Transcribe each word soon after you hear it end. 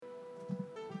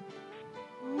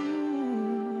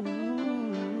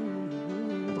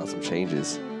some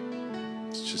changes.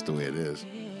 It's just the way it is.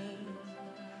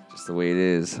 Just the way it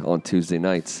is on Tuesday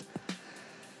nights.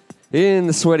 In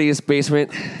the sweatiest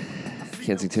basement,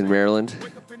 Kensington, Maryland,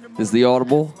 is the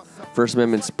Audible, First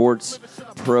Amendment Sports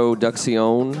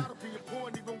Production.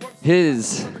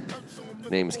 His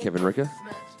name is Kevin Ricca.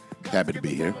 Happy to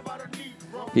be here.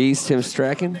 He's Tim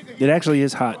Strachan. It actually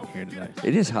is hot here tonight.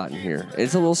 It is hot in here.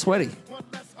 It's a little sweaty.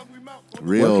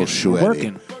 Real sweaty.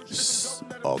 Working.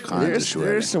 All kinds of sweaty.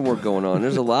 There's some work going on.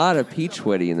 There's a lot of peach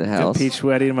sweaty in the house. Peach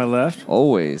sweaty to my left.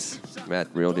 Always. Matt,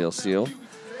 Real Deal Seal.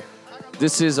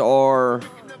 This is our,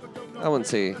 I wouldn't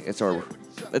say it's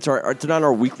not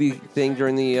our weekly thing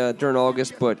during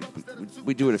August, but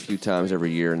we do it a few times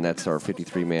every year, and that's our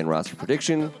 53-man roster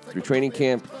prediction through training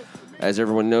camp. As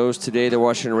everyone knows, today the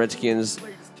Washington Redskins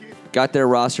got their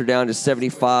roster down to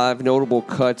 75. Notable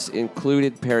cuts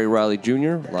included Perry Riley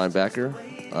Jr., linebacker,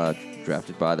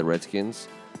 drafted by the Redskins.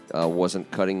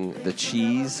 Wasn't cutting the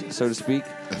cheese, so to speak.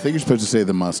 I think you're supposed to say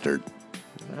the mustard.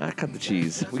 I cut the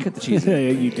cheese. We cut the cheese. Yeah,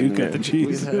 you do cut the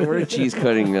cheese. We're a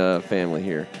cheese-cutting family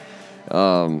here.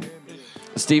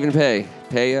 Stephen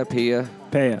Paya.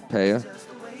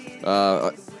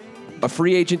 A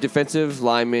free agent defensive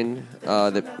lineman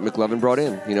that McLovin brought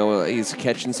in. You know, he's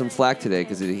catching some flack today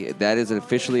because that is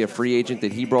officially a free agent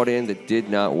that he brought in that did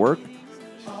not work.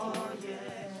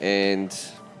 And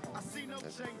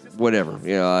whatever.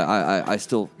 You know, I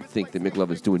still think that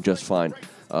McLovin's doing just fine.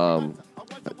 I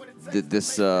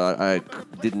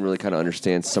didn't really kind of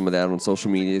understand some of that on social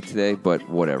media today, but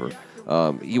whatever.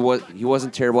 He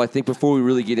wasn't terrible. I think before we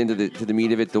really get into the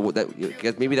meat of it,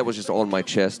 maybe that was just on my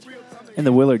chest. And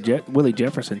the Willie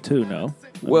Jefferson too. No.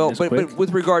 Well, but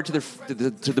with regard to the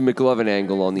McLovin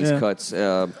angle on these cuts,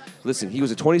 listen, he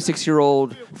was a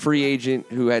 26-year-old free agent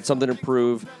who had something to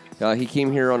prove. He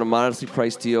came here on a modestly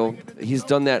priced deal. He's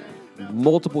done that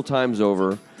multiple times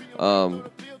over.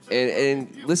 And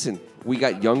listen, we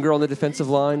got younger on the defensive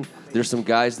line. There's some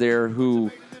guys there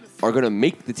who are going to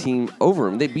make the team over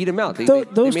him. They beat him out.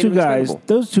 Those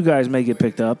two guys may get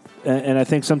picked up, and I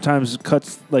think sometimes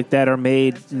cuts like that are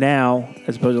made now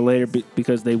as opposed to later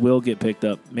because they will get picked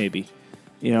up, maybe,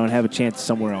 and have a chance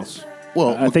somewhere else.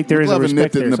 Well, I think there is a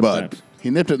respect there sometimes. He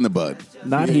nipped it in the bud.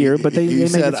 Not here, but they he make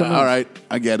said, it somewhere all else. right,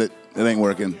 I get it. It ain't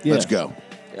working. Yeah. Let's go.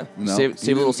 Yeah. No,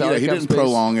 Save a little salary He cap didn't space.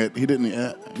 prolong it. He didn't,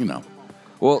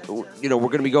 Well, we're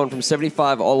going to be going from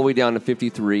 75 all the way down to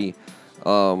 53.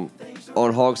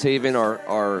 On Hogs Haven,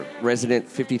 our resident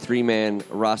 53-man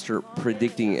roster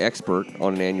predicting expert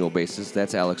on an annual basis,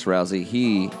 that's Alex Rowsey.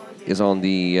 He is on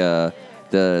the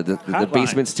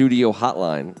basement studio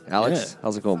hotline. Alex,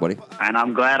 how's it going, buddy? And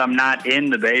I'm glad I'm not in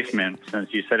the basement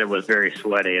since you said it was very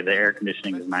sweaty. The air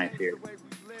conditioning is nice here.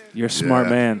 You're a smart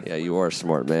man. Yeah, you are a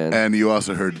smart man. And you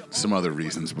also heard some other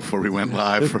reasons before we went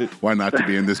live for why not to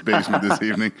be in this basement this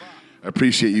evening. I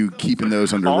appreciate you keeping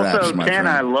those under wraps, also, my Ken, friend.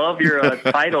 I love your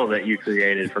title that you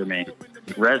created for me.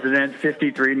 Resident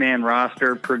 53-man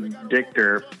roster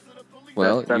predictor.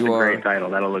 Well, that's a great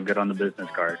title. That'll look good on the business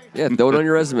card. Yeah, throw it on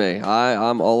your resume.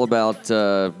 I'm all about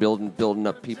building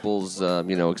up people's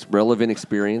relevant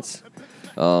experience.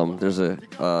 There's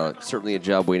certainly a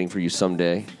job waiting for you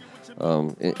someday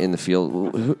in the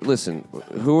field. Listen,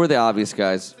 who are the obvious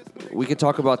guys? We could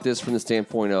talk about this from the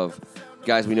standpoint of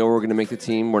guys we know we're going to make the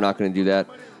team. We're not going to do that.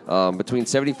 Between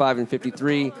 75 and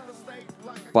 53,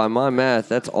 by my math,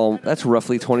 that's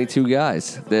roughly 22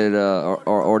 guys that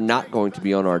are not going to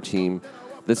be on our team.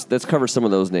 Let's cover some of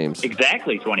those names.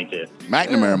 Exactly 22.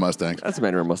 McNamara Mustangs. That's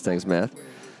McNamara Mustangs math.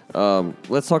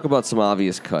 Let's talk about some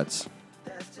obvious cuts.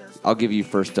 I'll give you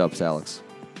first ups, Alex.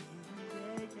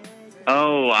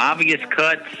 Oh, obvious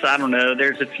cuts. I don't know.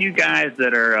 There's a few guys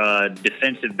that are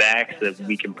defensive backs that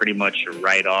we can pretty much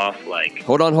write off, like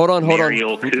Hold on.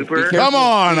 Mariel Cooper. Come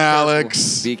on,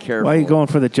 Alex. Be careful. Why are you going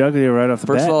for the jugular right off the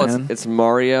First bat, of all, man? it's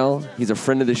Mariel. He's a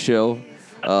friend of the show.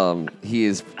 He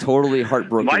is totally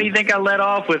heartbroken. Why do you think I let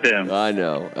off with him? I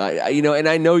know. And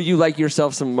I know you like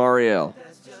yourself some Mariel.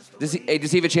 Does he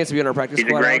have a chance to be on our practice He's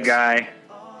squad? a great guy.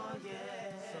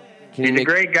 He's a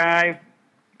great guy.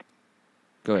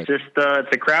 Go ahead.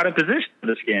 It's a crowded position for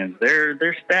the Skins.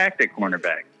 They're stacked at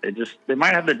cornerback. They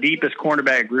might have the deepest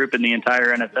cornerback group in the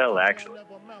entire NFL, actually.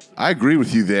 I agree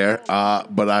with you there,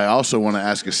 but I also want to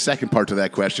ask a second part to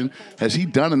that question. Has he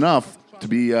done enough to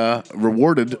be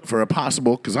rewarded for a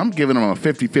possible, because I'm giving him a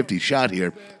 50-50 shot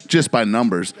here, just by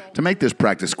numbers, to make this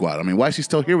practice squad? I mean, why is he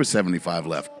still here with 75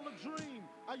 left?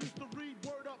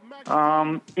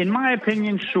 In my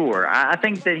opinion, sure. I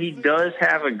think that he does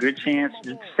have a good chance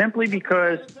simply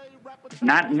because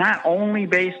not only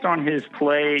based on his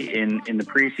play in the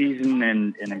preseason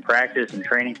and in practice and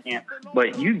training camp,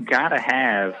 but you got to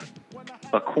have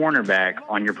a cornerback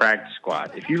on your practice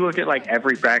squad. If you look at like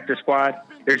every practice squad,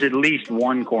 there's at least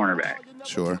one cornerback.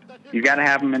 Sure. You got to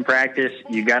have them in practice.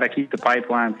 You got to keep the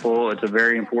pipeline full. It's a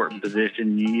very important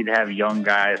position. You need to have young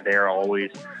guys there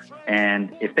always.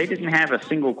 And if they didn't have a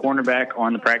single cornerback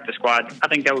on the practice squad, I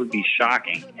think that would be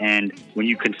shocking. And when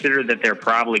you consider that they're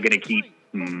probably going to keep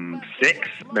 6,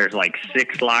 there's like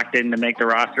 6 locked in to make the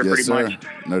roster pretty much.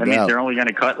 No that doubt. means they're only going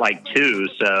to cut like 2.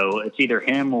 So it's either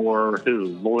him or who?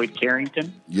 Lloyd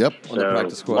Carrington? Yep. On the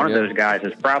practice squad, one of those guys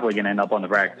is probably going to end up on the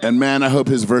practice. And, man, I hope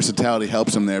his versatility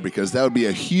helps him there because that would be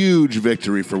a huge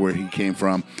victory for where he came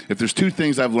from. If there's 2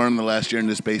 things I've learned in the last year in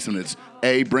this basement, it's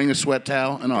A, bring a sweat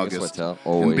towel in August. Sweat towel,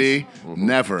 always. And B,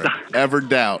 never, ever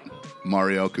doubt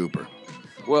Mario Cooper.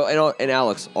 Well, and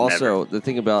Alex, also, the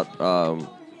thing about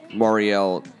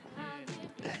Mariel,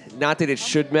 not that it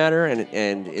should matter,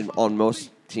 and on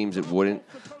most teams it wouldn't.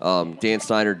 Dan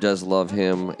Snyder does love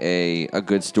him. A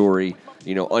good story.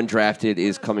 Undrafted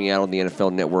is coming out on the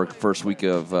NFL Network first week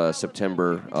of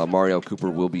September. Mario Cooper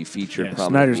will be featured. Yeah,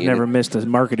 prominently Snyder's never missed a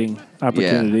marketing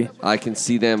opportunity. Yeah, I can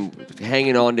see them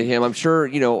hanging on to him. I'm sure.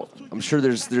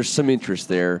 There's some interest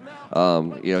there.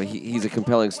 He's a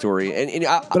compelling story,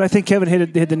 But I think Kevin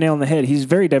hit the nail on the head. He's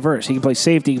very diverse. He can play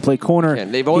safety. He can play corner. Yeah,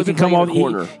 they've always he been can playing come the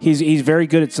off corner. He's very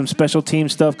good at some special team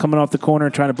stuff, coming off the corner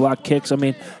and trying to block kicks. I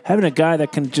mean, having a guy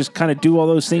that can just kind of do all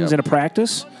those things in a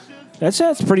practice.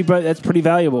 That's pretty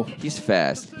valuable. He's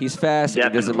fast. Definitely.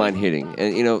 And doesn't mind hitting.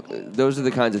 And, those are the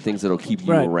kinds of things that'll keep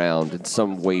you around in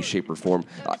some way, shape, or form.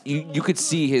 You could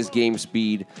see his game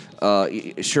speed.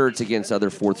 Sure, it's against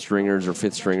other 4th stringers or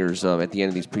 5th stringers at the end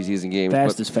of these preseason games.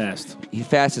 Fast is fast.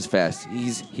 Fast is fast.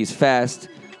 He's fast.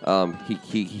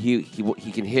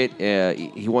 He can hit.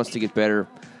 He wants to get better.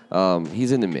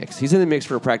 He's in the mix. He's in the mix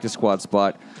for a practice squad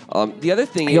spot. The other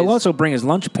thing He'll also bring his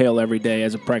lunch pail every day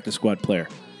as a practice squad player.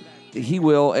 He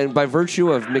will, and by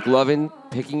virtue of McLovin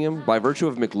picking him, by virtue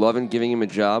of McLovin giving him a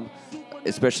job,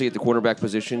 especially at the quarterback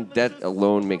position, that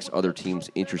alone makes other teams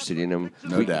interested in him.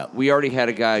 No doubt. We already had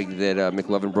a guy that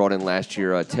McLovin brought in last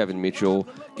year, Tevin Mitchell,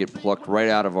 get plucked right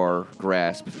out of our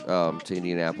grasp to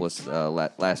Indianapolis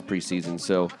last preseason.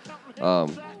 So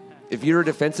if you're a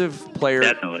defensive player,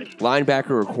 Definitely. linebacker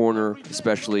or corner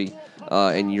especially,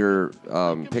 and you're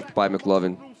picked by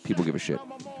McLovin, people give a shit.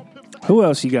 Who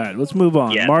else you got? Let's move on.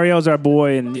 Yeah. Mario's our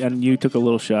boy, and you took a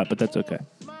little shot, but that's okay.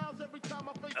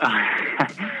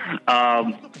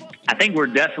 I think we're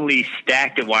definitely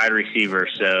stacked at wide receiver.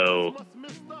 So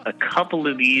a couple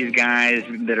of these guys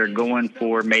that are going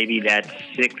for maybe that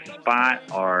 6th spot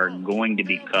are going to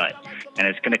be cut. And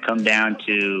it's going to come down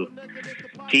to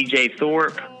TJ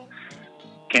Thorpe,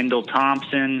 Kendall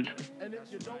Thompson,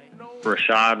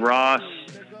 Rashad Ross,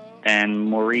 and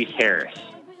Maurice Harris.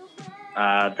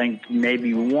 I think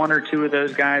maybe 1 or 2 of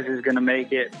those guys is going to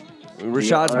make it.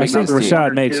 Rashad's I makes think this team.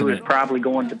 Rashad makes Two it. is probably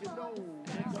going to.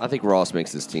 I think Ross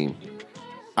makes this team.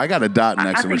 I got a dot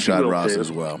next to I think he Rashad will, Ross too.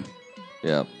 as well.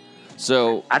 Yeah.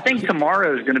 So I think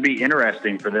tomorrow is going to be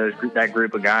interesting for that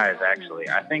group of guys. Actually,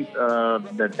 I think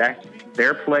that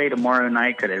their play tomorrow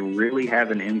night could really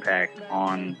have an impact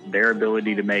on their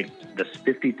ability to make the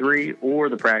 53 or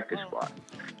the practice squad.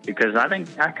 Because I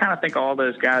kind of think all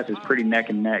those guys is pretty neck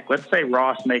and neck. Let's say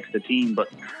Ross makes the team, but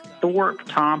Thorpe,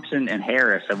 Thompson, and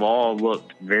Harris have all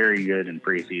looked very good in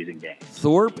preseason games.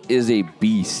 Thorpe is a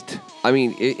beast. I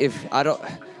mean,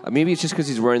 maybe it's just because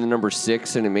he's wearing the number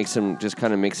 6 and it makes him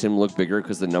look bigger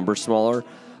because the number's smaller.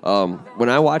 When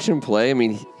I watch him play, I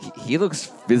mean, he looks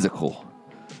physical.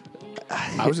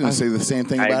 I was going to say the same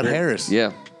thing about agree. Harris.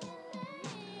 Yeah.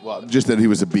 Well, just that he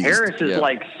was a beast. Harris is Yeah.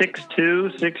 like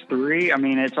 6'2", 6'3". I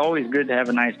mean, it's always good to have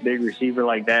a nice big receiver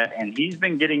like that. And he's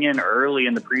been getting in early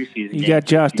in the preseason. You got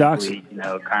Josh Doxson.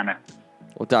 Doxson. Kind of.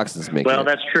 Well, Doxson's making Well, it.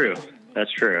 that's true.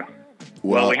 That's true.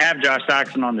 Well, we have Josh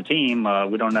Doxson on the team.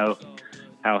 We don't know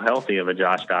how healthy of a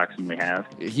Josh Doxson we have.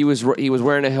 He was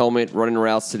wearing a helmet, running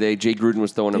routes today. Jay Gruden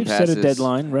was throwing him They've passes. set a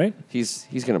deadline, right? He's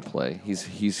going to play.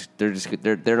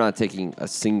 They're not taking a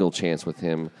single chance with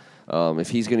him. If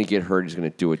he's going to get hurt, he's going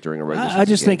to do it during a regular season I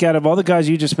just game. think out of all the guys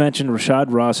you just mentioned, Rashad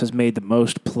Ross has made the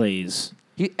most plays.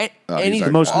 And he's he's our-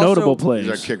 The most also- notable He's plays.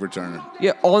 our kick returner.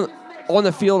 Yeah, on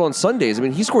the field on Sundays. I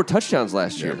mean, he scored touchdowns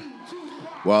last year.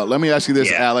 Well, let me ask you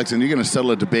this, Yeah. Alex, and you're going to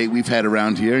settle a debate we've had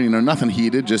around here. Nothing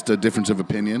heated, just a difference of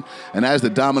opinion. And as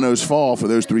the dominoes fall for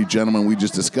those 3 gentlemen we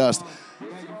just discussed,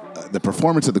 the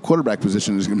performance at the quarterback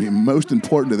position is going to be most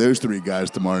important to those 3 guys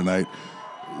tomorrow night.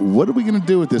 What are we going to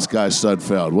do with this guy,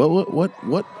 Sudfeld?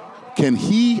 What can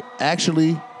he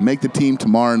actually make the team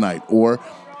tomorrow night? Or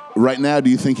Right now, do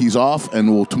you think he's off? And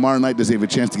will tomorrow night, does he have a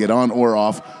chance to get on or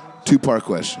off? 2-part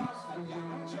question.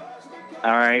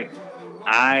 All right.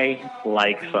 I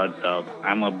like Sudfeld.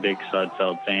 I'm a big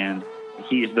Sudfeld fan.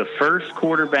 He's the first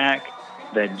quarterback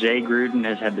that Jay Gruden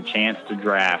has had the chance to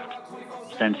draft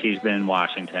since he's been in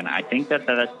Washington. I think that's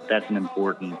an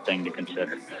important thing to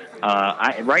consider.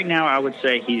 Right now, I would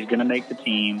say he's going to make the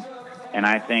team, and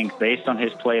I think based on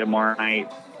his play tomorrow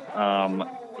night,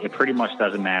 it pretty much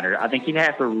doesn't matter. I think he'd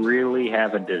have to really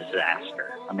have a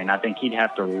disaster. I mean, I think he'd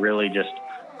have to really just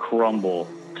crumble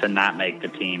to not make the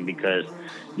team, because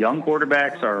young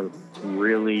quarterbacks are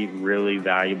really, really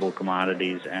valuable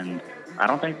commodities, and I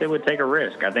don't think they would take a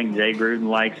risk. I think Jay Gruden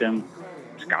likes him.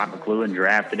 Scott McCloughan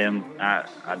drafted him. I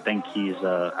think he's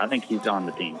on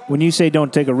the team. When you say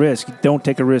don't take a risk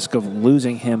of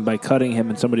losing him by cutting him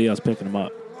and somebody else picking him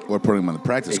up. Or putting him on the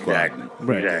practice squad.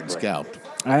 Right. Exactly. Scalped.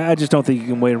 I just don't think you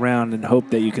can wait around and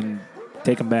hope that you can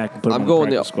take him back and put him on the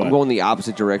practice squad. I'm going the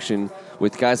opposite direction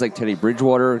with guys like Teddy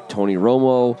Bridgewater, Tony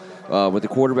Romo, with the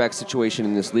quarterback situation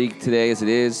in this league today as it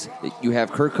is. You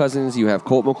have Kirk Cousins, you have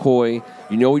Colt McCoy.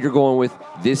 You know what you're going with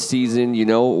this season. You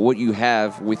know what you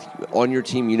have on your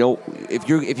team. You know if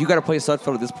you got to play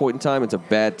Sudfeld at this point in time, it's a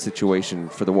bad situation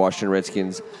for the Washington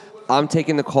Redskins. I'm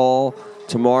taking the call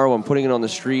tomorrow. I'm putting it on the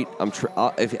street. I'm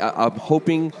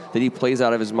hoping that he plays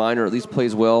out of his mind, or at least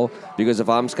plays well, because if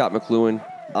I'm Scott McCloughan,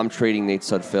 I'm trading Nate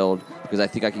Sudfeld, because I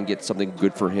think I can get something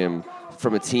good for him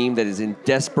from a team that is in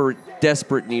desperate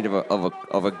need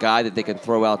of a guy that they can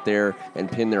throw out there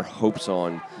and pin their hopes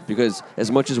on. Because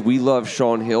as much as we love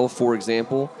Sean Hill, for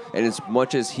example, and as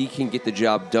much as he can get the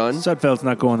job done, Sudfeld's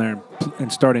not going there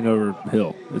and starting over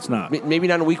Hill. It's not. Maybe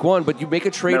not in week 1, but you make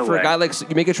a trade for a guy like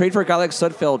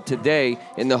Sudfeld today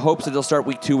in the hopes that he'll start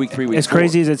week 2, week 3, week 4. As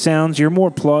crazy as it sounds, the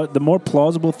more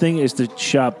plausible thing is to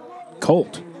shop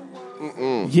Colt.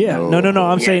 Yeah, no.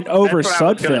 I'm saying over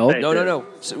Sudfeld. No.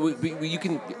 So you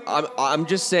can. I'm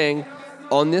just saying,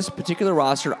 on this particular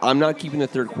roster, I'm not keeping the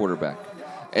third quarterback,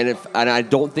 and I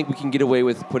don't think we can get away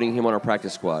with putting him on our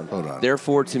practice squad. Hold on.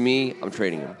 Therefore, to me, I'm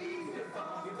trading him.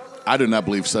 I do not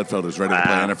believe Sudfeld is ready to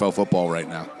play NFL football right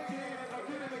now.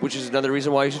 Which is another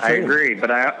reason why you should trade him. I agree, but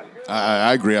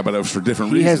I agree, but it was for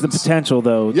different reasons. He has the potential,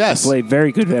 though, to play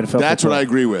very good NFL football. That's what I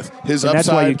agree with. His upside, that's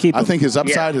why you keep him. I think his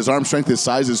upside, his arm strength, his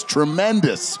size is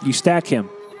tremendous. You stack him.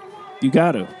 You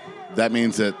got to. That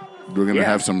means that we're going to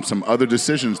have some other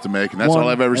decisions to make, and that's all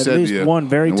I've ever said to you. One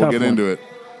very tough we'll get into it.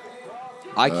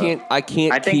 I can't I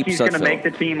think keep he's going to Sudfeld. make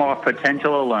the team off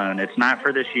potential alone. It's not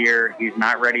for this year. He's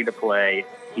not ready to play.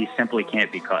 He simply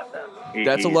can't be cut, though.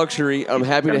 That's a luxury. I'm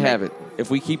happy to have it. If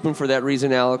we keep him for that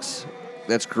reason, Alex,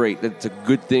 that's great. That's a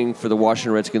good thing for the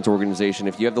Washington Redskins organization.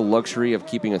 If you have the luxury of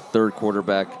keeping a third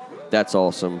quarterback, that's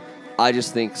awesome. I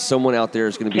just think someone out there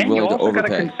is going to be willing to overpay. You also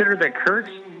got to consider that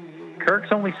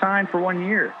Kirk's only signed for 1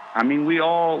 year. I mean, we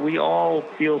all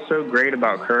feel so great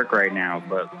about Kirk right now,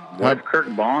 but what if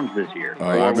Kirk bombs this year?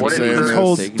 This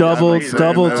whole double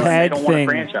tag thing.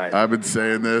 I've been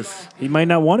saying this. He might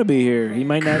not want to be here. He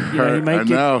might not. He might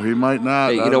he might not.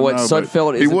 Hey, you know what?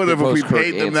 Sudfeld is. He would have if we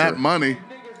paid him that money.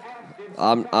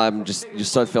 I'm just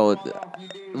Sudfeld.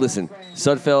 Listen,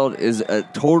 Sudfeld is a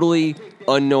totally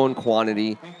unknown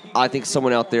quantity. I think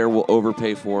someone out there will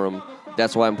overpay for him.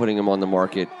 That's why I'm putting him on the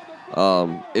market.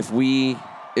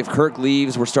 If Kirk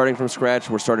leaves, we're starting from scratch.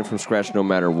 We're starting from scratch no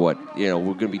matter what. You know,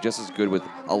 we're going to be just as good with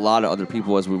a lot of other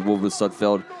people as we will with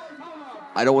Sudfeld.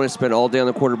 I don't want to spend all day on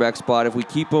the quarterback spot. If we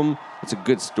keep him, it's a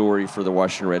good story for the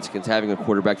Washington Redskins, having a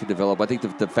quarterback to develop. I think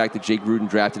the fact that Jay Gruden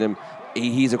drafted him,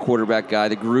 he's a quarterback guy.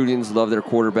 The Grudens love their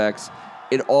quarterbacks.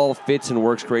 It all fits and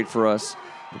works great for us.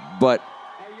 But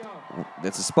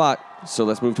that's a spot. So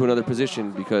let's move to another position,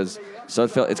 because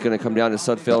Sudfeld, it's going to come down to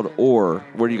Sudfeld, or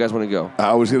where do you guys want to go?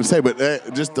 I was going to say,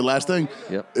 but just the last thing,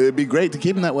 Yep. It'd be great to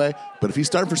keep him that way. But if he's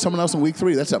starting for someone else in week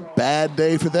 3, that's a bad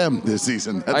day for them this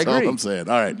season. That's all I'm saying.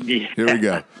 All right, Here we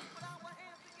go.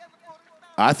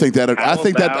 I think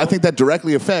that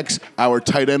directly affects our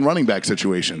tight end running back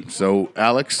situation. So,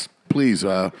 Alex, please,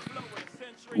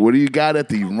 what do you got at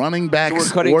the running back So we're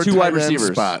cutting or two tight wide end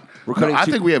receivers. spot? I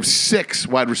think we have 6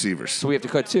 wide receivers. So we have to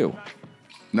cut 2.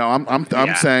 No, I'm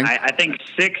saying I think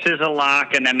 6 is a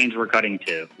lock, and that means we're cutting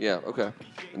 2. Yeah, okay.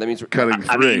 And that means we're cutting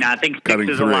 3. I think 6 cutting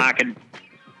is 3. a lock. And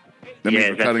that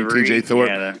means we're cutting three. T.J. Thorpe,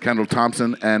 Yeah, Kendall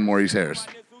Thompson, and Maurice Harris.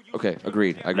 Okay,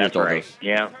 agreed. I agree That's with all right. those.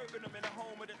 Yeah.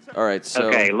 All right, so...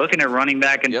 Okay, looking at running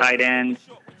back and tight end,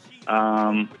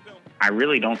 I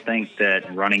really don't think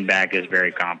that running back is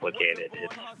very complicated.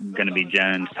 It's going to be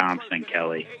Jones, Thompson, and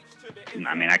Kelly.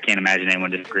 I mean, I can't imagine anyone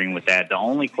disagreeing with that. The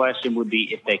only question would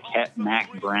be if they kept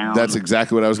Mac Brown. That's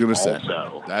exactly what I was going to say.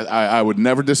 Also. I would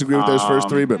never disagree with those first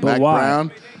three, but Mac why?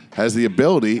 Brown has the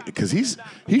ability because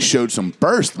he showed some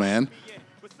burst, man.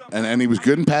 And he was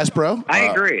good in pass pro. I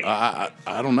agree. I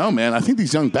don't know, man. I think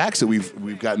these young backs that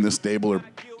we've got in this stable are,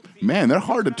 man, they're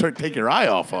hard to take your eye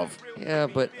off of. Yeah,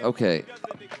 but okay.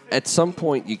 At some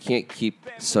point, you can't keep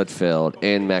Sudfeld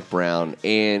and Mac Brown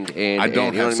and I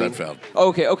don't you know have what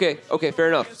Sudfeld. Okay, fair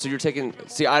enough. So you're taking.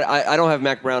 See, I don't have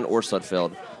Mac Brown or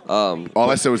Sudfeld. All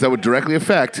I said was that would directly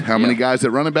affect how many Yeah. guys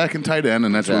that running back and tight end,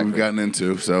 and that's what Exactly. we've gotten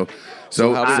into. So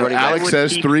how about running back? Alex I would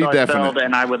says keep 3 Sudfeld, definite.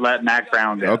 and I would let Mac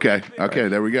Brown go. Okay,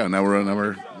 there we go. Now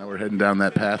we're heading down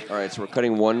that path. All right, so we're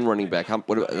cutting one running back.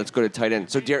 Let's go to tight end.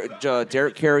 So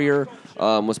Derek Carrier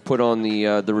was put on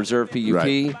the reserve PUP.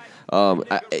 Right.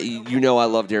 I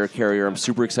love Derek Carrier. I'm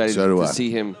super excited So do to I.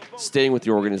 see him staying with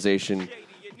the organization.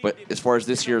 But as far as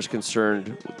this year is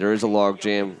concerned, there is a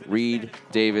logjam. Reed,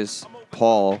 Davis,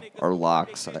 Paul are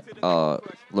locks.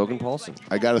 Logan Paulson.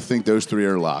 I got to think those 3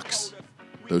 are locks.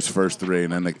 Those first 3,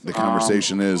 and then the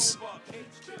conversation is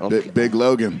Big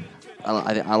Logan.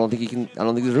 I don't think he can. I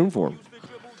don't think there's room for him.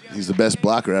 He's the best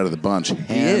blocker out of the bunch, hands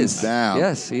He is. down.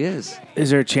 Yes, he is. Is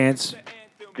there a chance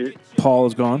Paul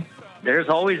is gone? There's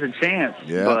always a chance,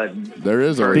 Yeah, but there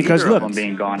is for already. Because either look, of them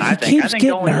being gone, he I think keeps the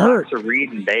getting only hurt. locks are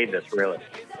Reed and Davis, really.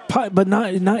 But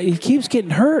not he keeps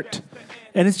getting hurt,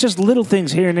 and it's just little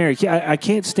things here and there. I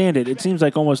can't stand it. It seems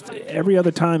like almost every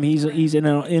other time he's in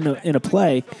a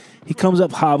play, he comes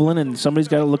up hobbling, and somebody's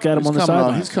got to look at him on the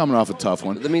sideline. He's coming off a tough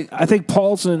one. I think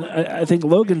Paulson. I think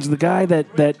Logan's the guy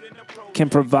that can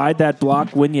provide that block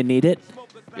when you need it,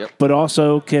 Yep. but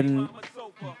also can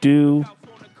do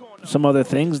some other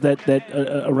things that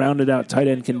a rounded out tight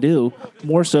end can do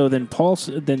more so than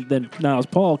Niles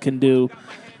Paul can do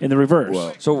in the reverse.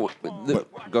 Well, So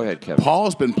go ahead, Kevin.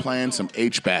 Paul's been playing some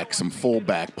H-back, some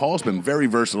full-back. Paul's been very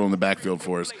versatile in the backfield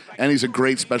for us, and he's a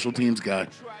great special teams guy.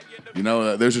 You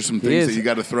know, those are some things that you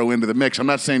got to throw into the mix. I'm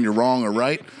not saying you're wrong or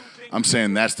right. I'm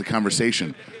saying that's the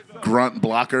conversation. Grunt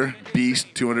blocker,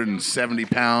 beast,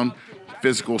 270-pound,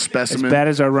 physical specimen. As bad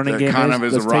as our running game kind is, of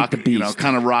as let's a take rock, the beast.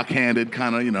 kind of rock-handed,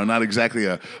 kind of, not exactly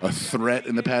a threat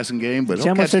in the passing game, but See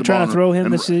he'll how much catch they're the trying ball to throw him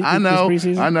and- this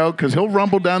preseason? I know, because he'll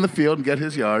rumble down the field and get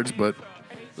his yards, but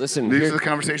Listen, these are the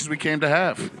conversations we came to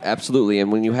have. absolutely.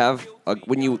 And when you have a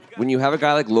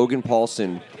guy like Logan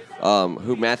Paulson,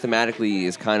 who mathematically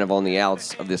is kind of on the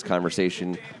outs of this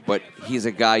conversation, but he's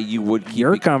a guy you would keep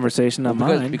Your conversation, not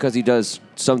mine. because he does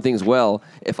some things well.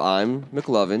 If I'm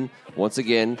McLovin, once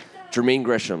again, Jermaine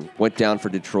Gresham went down for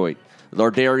Detroit.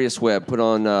 Lardarius Webb put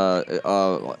on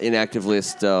inactive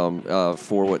list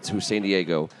for San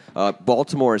Diego.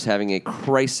 Baltimore is having a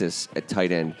crisis at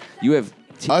tight end. You have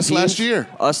Us last year.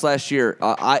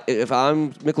 If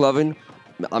I'm McLovin,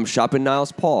 I'm shopping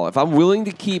Niles Paul. If I'm willing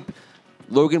to keep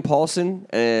Logan Paulson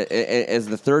as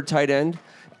the third tight end,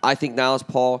 I think Niles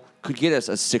Paul could get us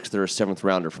a 6th or a 7th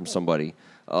rounder from somebody.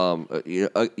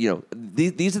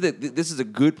 This is a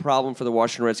good problem for the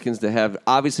Washington Redskins to have.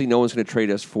 Obviously, no one's going to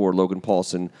trade us for Logan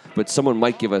Paulson, but someone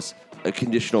might give us a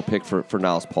conditional pick for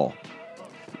Niles Paul.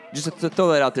 Just to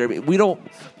throw that out there. I mean, we don't.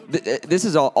 This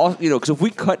is all because if we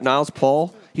cut Niles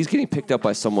Paul, he's getting picked up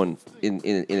by someone in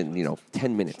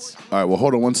 10 minutes. All right, well,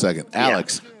 hold on one second.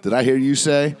 Alex, did I hear you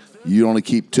say you only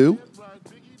keep 2?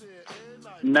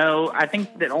 No, I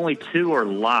think that only 2 are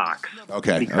locks.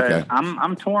 Okay, Because okay.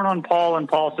 I'm torn on Paul and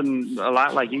Paulson a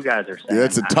lot like you guys are saying. Yeah,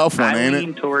 it's a tough one, ain't it? I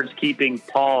lean towards keeping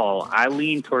Paul. I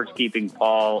lean towards keeping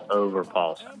Paul over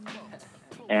Paulson.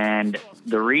 And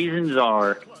the reasons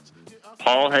are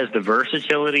Paul has the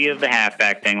versatility of the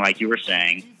halfback thing, like you were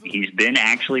saying. He's been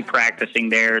actually practicing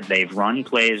there. They've run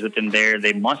plays with him there.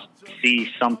 They must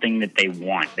see something that they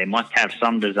want. They must have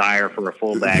some desire for a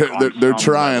fullback. They're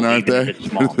trying, aren't even they? if it's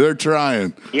small. They're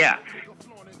trying. Yeah.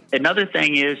 Another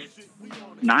thing is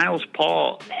Niles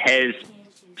Paul has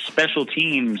special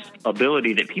teams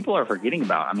ability that people are forgetting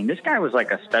about. I mean, this guy was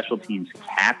like a special teams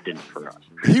captain for us.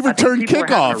 He returned I think people are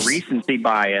having kickoffs. a recency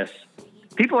bias.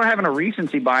 People are having a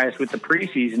recency bias with the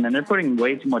preseason, and they're putting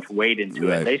way too much weight into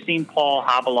Right. it. They've seen Paul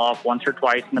hobble off once or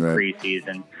twice in the Right.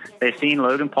 preseason. They've seen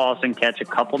Logan Paulson catch a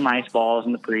couple nice balls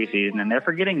in the preseason, and they're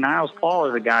forgetting Niles Paul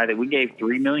is a guy that we gave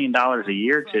 $3 million a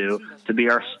year to be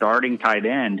our starting tight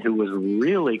end who was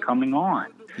really coming on.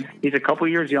 He's a couple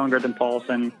years younger than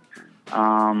Paulson.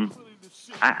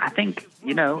 I think,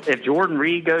 if Jordan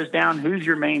Reed goes down, who's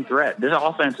your main threat? This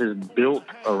offense is built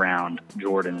around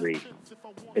Jordan Reed.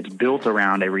 It's built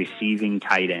around a receiving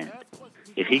tight end.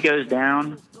 If he goes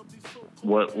down,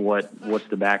 what's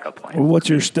the backup plan? What's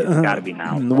your got to be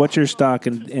now. What's your stock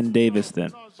in Davis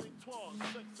then?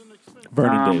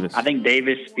 Vernon Davis. I think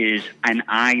Davis is an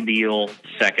ideal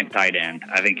second tight end.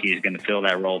 I think he's going to fill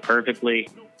that role perfectly.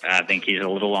 I think he's a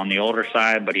little on the older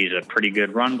side, but he's a pretty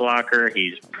good run blocker.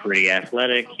 He's pretty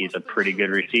athletic. He's a pretty good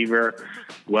receiver.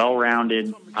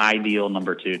 Well-rounded, ideal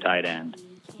number 2 tight end.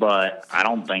 But I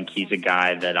don't think he's a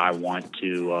guy that I want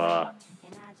to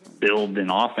build an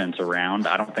offense around.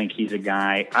 I don't think he's a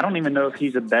guy. I don't even know if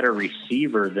he's a better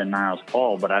receiver than Niles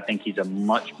Paul, but I think he's a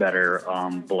much better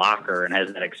blocker and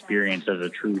has that experience as a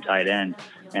true tight end,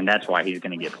 and that's why he's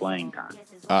going to get playing time.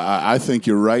 I think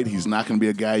you're right. He's not going to be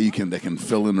a guy that can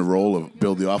fill in the role of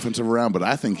build the offensive around, but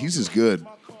I think he's as good.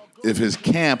 If his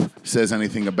camp says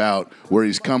anything about where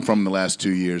he's come from the last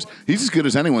 2 years, he's as good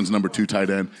as anyone's number 2 tight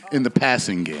end in the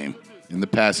passing game.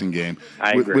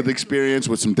 With experience,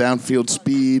 with some downfield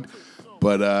speed.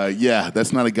 But, yeah,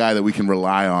 that's not a guy that we can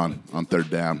rely on third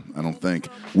down, I don't think,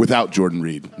 without Jordan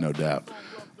Reed, no doubt.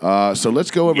 So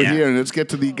let's go over here and let's get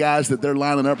to the guys that they're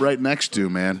lining up right next to,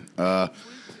 man.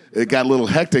 It got a little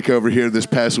hectic over here this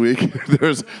past week.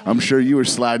 I'm sure you were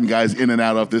sliding guys in and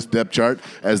out off this depth chart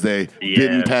as they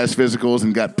didn't pass physicals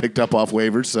and got picked up off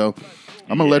waivers. So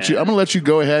I'm gonna let you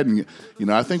go ahead and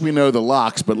I think we know the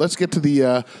locks, but let's get to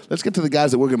the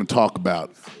guys that we're gonna talk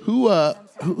about.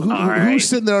 Who's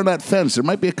sitting there on that fence? There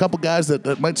might be a couple guys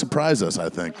that might surprise us, I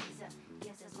think.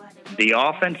 The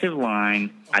offensive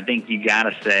line, I think you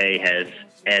gotta say, has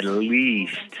at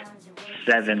least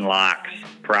 7 locks,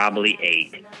 probably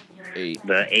 8.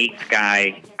 The 8th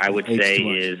guy, I would say,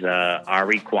 is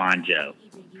Ari Kwanjo.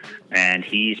 And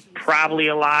he's probably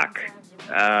a lock.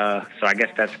 So I guess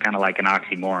that's kind of like an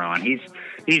oxymoron.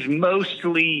 He's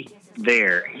mostly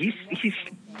there. He's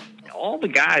all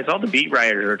the beat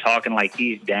writers are talking like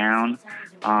he's down.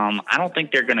 I don't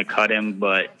think they're going to cut him,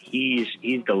 but he's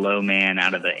the low man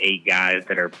out of the 8 guys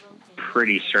that are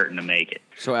pretty certain to make it.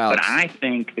 So, Alex, but I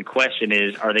think the question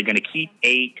is, are they going to keep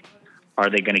 8? Are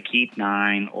they going to keep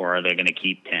 9, or are they going to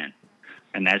keep 10?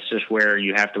 And that's just where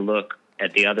you have to look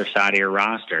at the other side of your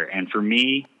roster. And for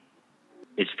me,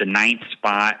 it's the 9th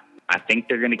spot. I think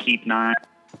they're going to keep 9,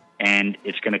 and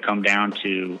it's going to come down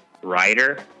to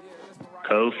Ryder,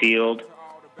 Cofield,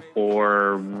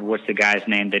 or what's the guy's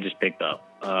name they just picked up?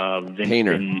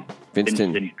 Vincent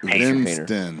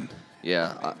Painter.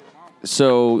 Yeah.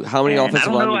 So how many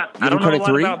offensive linemen? I don't know a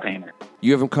lot about Painter.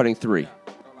 You have them cutting 3.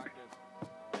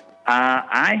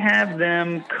 I have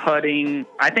them cutting.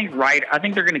 I think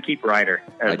they're going to keep Ryder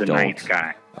as the 9th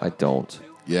guy. I don't.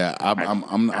 Yeah, I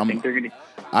think they're going to.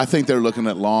 I think they're looking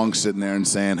at Long sitting there and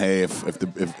saying, "Hey,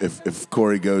 if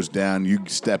Corey goes down, you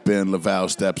step in, Laval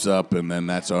steps up, and then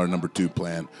that's our number 2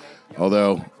 plan."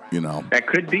 Although, that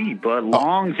could be, but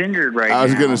Long's injured right now. I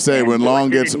was going to say when Long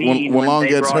gets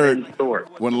hurt,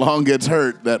 when Long gets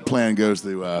hurt, that plan goes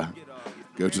to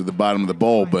the bottom of the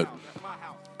bowl. But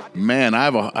man, I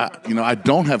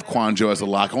don't have Kwanjo as a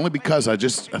lock only because I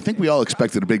think we all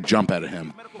expected a big jump out of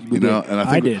him. And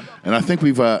I did. And I think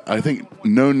I think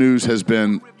no news has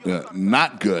been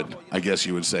not good, I guess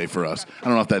you would say, for us. I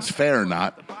don't know if that's fair or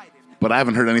not, but I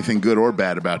haven't heard anything good or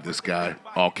bad about this guy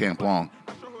all camp long.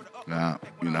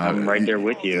 I'm right there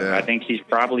with you. Yeah. I think he's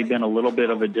probably been a little bit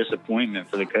of a disappointment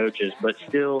for the coaches, but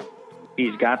still,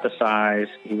 he's got the size.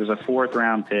 He was a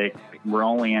 4th-round pick. We're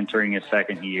only entering his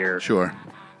 2nd year. Sure.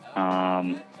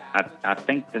 I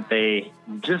think that they,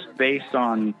 just based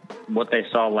on what they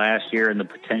saw last year and the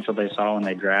potential they saw when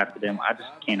they drafted him, I just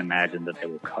can't imagine that they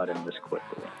would cut him this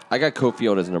quickly. I got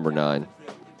Cofield as number 9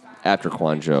 after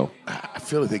Kwanjo. I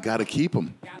feel like they got to keep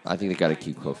him. I think they got to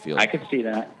keep Cofield. I could see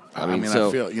that. I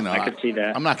feel, I could see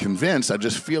that. I'm not convinced. I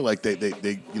just feel like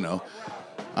they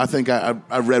I think I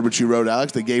read what you wrote,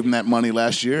 Alex. They gave him that money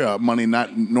last year, money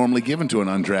not normally given to an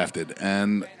undrafted.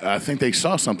 And I think they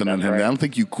saw something in him. Right. I don't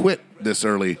think you quit this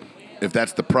early if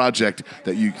that's the project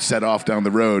that you set off down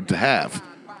the road to have.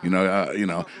 You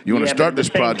want to start this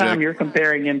project. At the same time, you're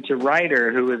comparing him to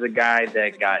Ryder, who is a guy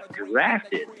that got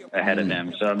drafted ahead of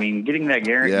them. So, getting that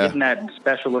getting that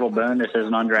special little bonus as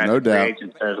an undrafted free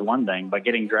agent says one thing, but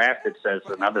getting drafted says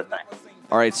another thing.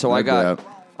 All right, so I got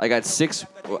 6.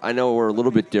 I know we're a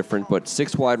little bit different, but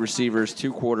 6 wide receivers,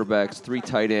 2 quarterbacks, 3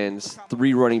 tight ends,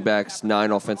 3 running backs, 9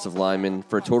 offensive linemen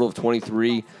for a total of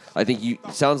 23. I think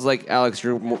sounds like, Alex,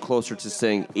 you're more closer to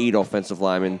saying 8 offensive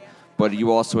linemen, but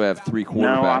you also have 3 quarterbacks.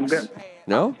 No, I'm good.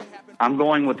 No? I'm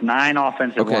going with 9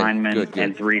 offensive linemen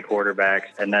and 3 quarterbacks,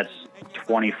 and that's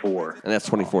 24. And that's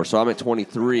 24. So I'm at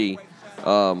 23.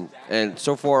 And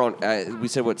so far, we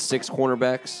said, 6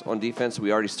 cornerbacks on defense?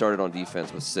 We already started on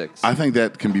defense with 6. I think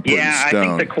that can be put in Yeah, I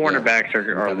stone. think the cornerbacks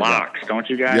are locks, don't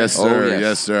you guys? Yes, sir. yes.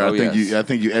 Yes, sir. Oh, I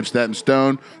think you etched that in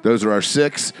stone. Those are our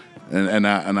 6, and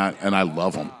I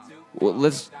love them. Well,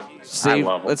 let's save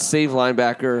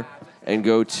linebacker and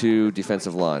go to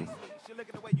defensive line.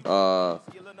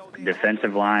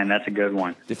 Defensive line, that's a good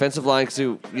one. Defensive line,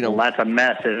 so, Well, that's a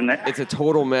mess, isn't it? it's a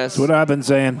total mess. That's what I've been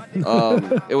saying.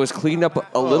 It was cleaned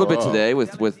up a little bit today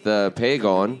with Pay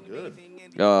gone.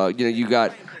 You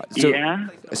got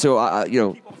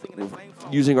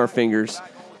using our fingers,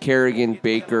 Kerrigan,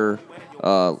 Baker,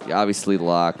 obviously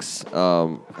locks.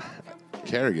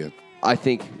 Kerrigan. I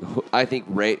think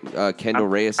Kendall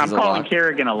Reyes I'm is a calling lock.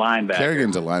 Kerrigan a linebacker.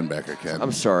 Kerrigan's a linebacker, Ken.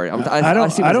 I'm sorry. I see him I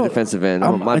as a don't- defensive end.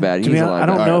 My bad. He's a linebacker. I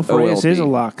don't know if Reyes is a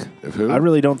OLB. lock. If who? I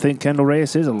really don't think Kendall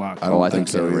Reyes is a lock. I don't I think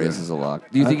so Kendall either. Reyes is a lock.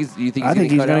 Do you think he's I think going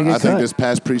he's to gonna get I think cut. this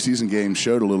past preseason game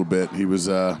showed a little bit. He was.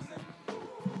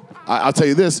 I'll tell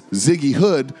you this: Ziggy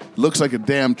Hood looks like a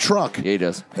damn truck. Yeah, he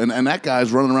does. And that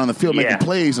guy's running around the field Yeah. making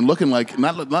plays and looking like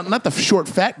not the short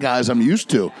fat guys I'm used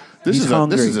to. This He's is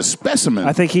hungry. this is a specimen.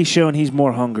 I think he's showing he's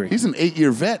more hungry. He's an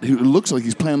 8-year vet who looks like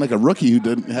he's playing like a rookie who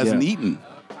hasn't eaten.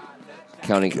 I'm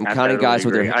counting totally guys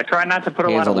with agree. their I try not to put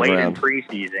a hands lot of on the weight in ground.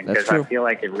 preseason That's because I true. feel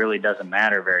like it really doesn't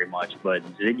matter very much. But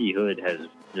Ziggy Hood has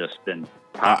just been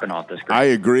popping off the screen. I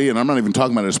agree, and I'm not even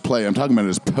talking about his play. I'm talking about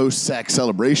his post-sack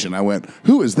celebration. I went,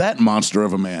 who is that monster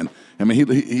of a man? I mean,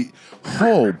 he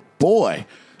oh, boy.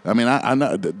 I mean,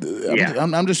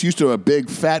 I'm just used to a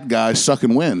big fat guy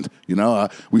sucking wind.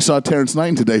 We saw Terrence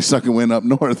Knighton today sucking wind up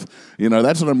north.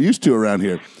 That's what I'm used to around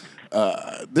here.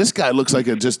 This guy looks like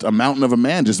just a mountain of a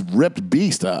man, just ripped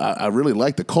beast. I really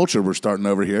like the culture we're starting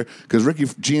over here because Ricky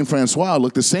G and Francois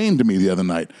looked the same to me the other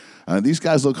night. These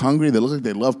guys look hungry. They look like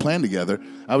they love playing together.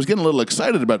 I was getting a little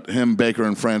excited about him, Baker,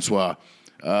 and Francois.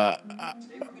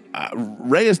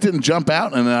 Reyes didn't jump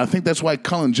out, and I think that's why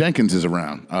Cullen Jenkins is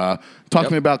around. Talk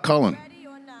to me about Cullen.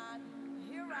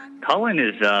 Cullen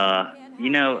is,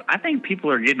 I think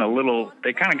people are getting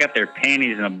they kind of got their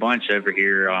panties in a bunch over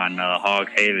here on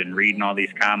Hogs Haven, reading all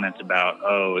these comments about,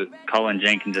 Cullen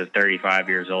Jenkins is 35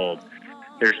 years old.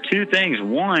 There's 2 things.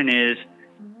 One is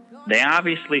they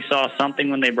obviously saw something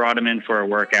when they brought him in for a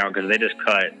workout because they just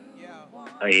cut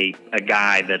a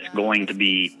guy that's going to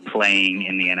be playing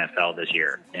in the NFL this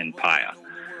year in Paya.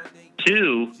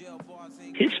 2,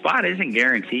 his spot isn't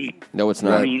guaranteed. No, it's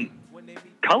not. I mean,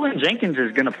 Cullen Jenkins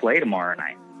is going to play tomorrow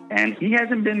night, and he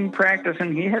hasn't been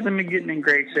practicing. He hasn't been getting in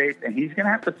great shape, and he's going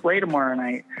to have to play tomorrow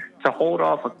night to hold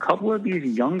off a couple of these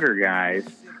younger guys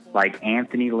like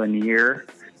Anthony Lanier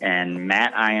and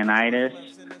Matt Ioannidis,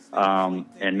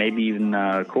 and maybe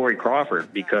even Corey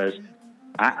Crawford, because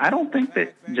I don't think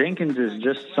that Jenkins is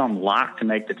just some lock to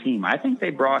make the team. I think they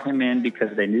brought him in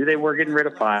because they knew they were getting rid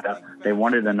of Paya. They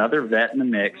wanted another vet in the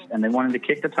mix, and they wanted to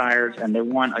kick the tires, and they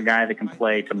want a guy that can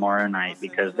play tomorrow night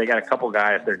because they got a couple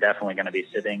guys they're definitely going to be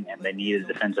sitting, and they need a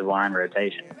defensive line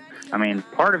rotation. I mean,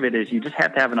 part of it is you just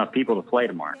have to have enough people to play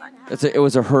tomorrow night. It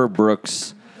was a Herb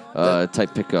Brooks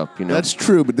type pickup. That's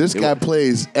true, but this guy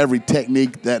plays every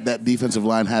technique that defensive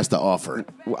line has to offer.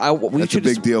 That's a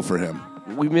big deal for him.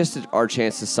 We missed our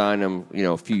chance to sign him,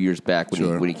 a few years back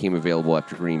when he came available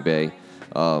after Green Bay.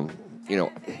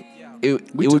 It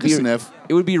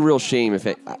would be a real shame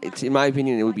in my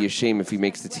opinion, it would be a shame if he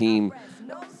makes the team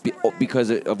because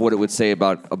of what it would say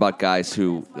about guys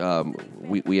who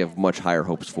we have much higher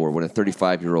hopes for. When a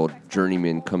 35-year-old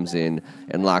journeyman comes in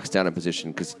and locks down a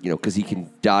position because he can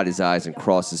dot his I's and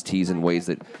cross his T's in ways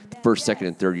that the first, second,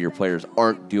 and third-year players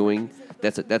aren't doing.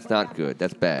 That's not good.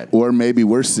 That's bad. Or maybe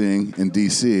we're seeing in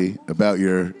D.C. about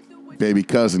your baby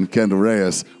cousin, Kendall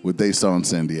Reyes, what they saw in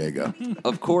San Diego.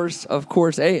 Of course.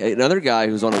 Hey, another guy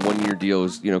who's on a one-year deal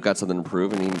who's got something to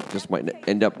prove, and he just might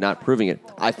end up not proving it.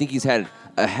 I think he's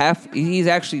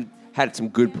actually had some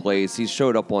good plays. He's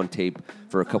showed up on tape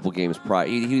for a couple games prior.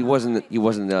 He wasn't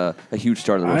a huge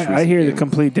star in the most recent I hear game. the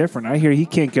complete different. I hear he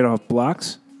can't get off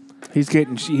blocks. He's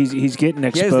getting exposed. He has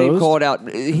his name called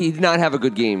out. He did not have a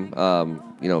good game,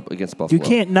 against Buffalo. You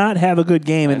can't not have a I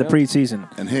in the preseason.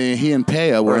 And he and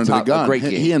Paya were under the gun.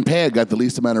 He and Paya got the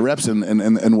least amount of reps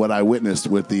in what I witnessed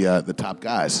with the top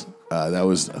guys. I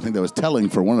think that was telling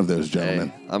for one of those gentlemen.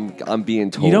 Hey, I'm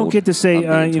being told. You don't get to say,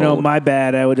 my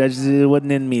bad. It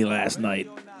wasn't in me last night.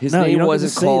 His name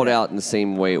wasn't called out in the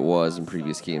same way it was in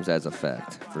previous games. That's a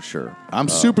fact, for sure. I'm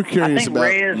super curious about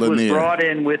Reyes Lanier. was brought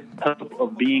in with hope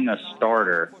of being a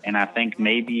starter, and I think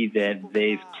maybe that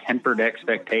they've tempered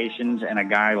expectations, and a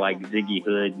guy like Ziggy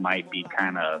Hood might be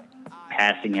kind of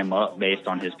passing him up based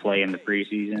on his play in the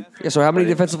preseason. Yeah. So how many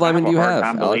defensive linemen do you have?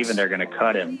 I'm Alex? believing they're going to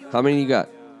cut him. How many you got?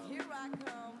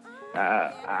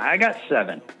 I got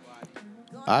 7.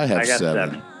 I have I got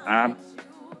 7.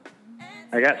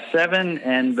 I got 7,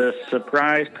 and the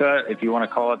surprise cut, if you want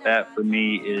to call it that, for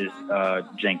me is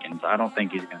Jenkins. I don't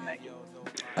think he's going to make it.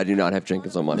 I do not have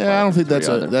Jenkins on my. Yeah, I don't think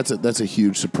that's a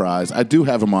huge surprise. I do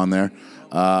have him on there.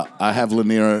 I have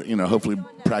Lanier, hopefully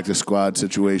practice squad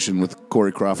situation with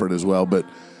Corey Crawford as well. But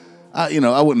I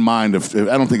wouldn't mind if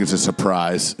I don't think it's a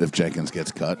surprise if Jenkins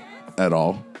gets cut at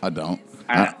all. I don't.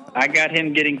 I got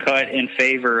him getting cut in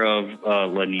favor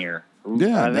of Lanier.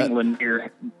 Yeah, I think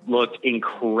Lanier looked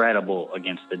incredible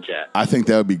against the Jets. I think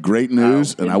that would be great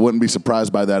news, and I wouldn't be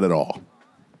surprised by that at all.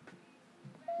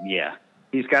 Yeah.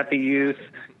 He's got the youth.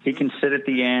 He can sit at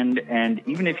the end. And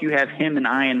even if you have him and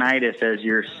Ioannidis as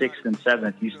your 6th and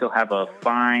 7th, you still have a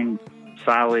fine,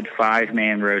 solid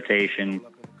 5-man rotation,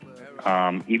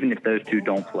 even if those two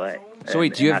don't play. So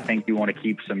wait, I think you want to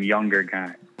keep some younger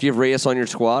guys. Do you have Reyes on your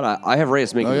squad? I have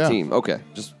Reyes making the team. Okay,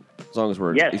 just as long as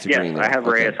we're yes, agreeing there. I have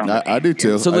Reyes on the team. I do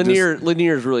too. So Lanier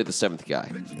is really the 7th guy.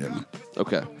 Yeah.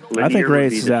 Okay. Lanier I think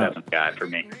Reyes is the out. 7th guy for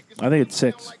me. I think it's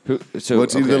 6. So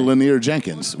it's either Lanier or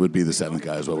Jenkins would be the 7th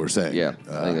guy, is what we're saying. Yeah,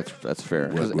 I think that's fair.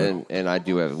 And I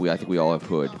do have. I think we all have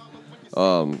Hood.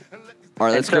 All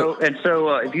right, let's go. And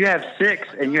so if you have 6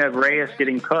 and you have Reyes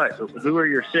getting cut, who are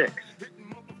your 6?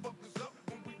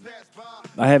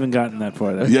 I haven't gotten that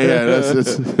far. Yeah.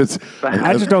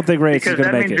 I just don't think Reyes is going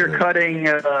to make it.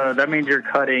 That means you're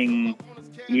cutting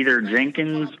either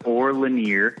Jenkins or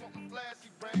Lanier.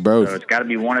 Both. So it's got to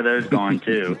be one of those gone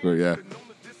too. Yeah.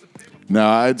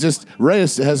 No,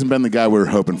 Reyes hasn't been the guy we were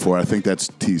hoping for. I think that's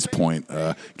T's point.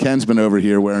 Ken's been over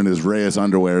here wearing his Reyes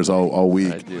underwears all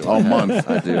week, all month.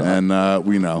 I do. And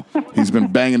we know. He's been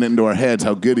banging it into our heads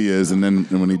how good he is, and then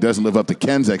when he doesn't live up to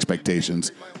Ken's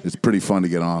expectations, it's pretty fun to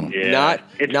get on him. Yeah.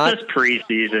 It's just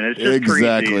preseason. It's just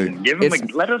Exactly.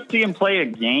 preseason. Let us see him play a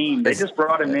game. They just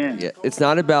brought him in. Yeah, it's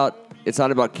not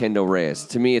about Kendall Reyes.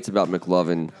 To me, it's about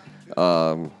McLovin.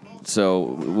 So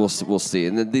we'll see.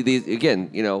 And again,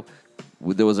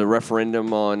 there was a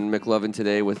referendum on McLovin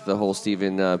today with the whole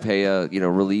Stephen Paya,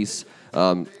 release.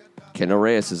 Kendall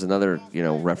Reyes is another,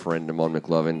 referendum on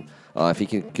McLovin. If he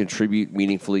can contribute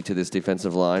meaningfully to this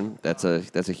defensive line, that's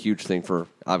a huge thing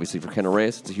obviously for Kendall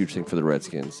Reyes. It's a huge thing for the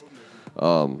Redskins.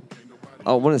 I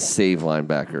want to save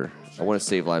linebacker.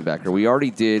 We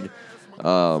already did.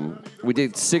 We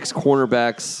did 6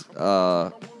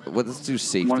 cornerbacks. Let's do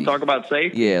safety. Want to talk about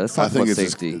safety? Yeah, let's talk about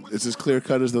safety. It's as clear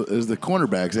cut as the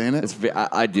cornerbacks, ain't it?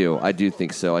 I do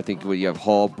think so. I think you have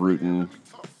Hall, Bruton,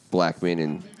 Blackman,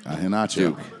 and Hinacho.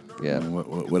 Duke. Yeah.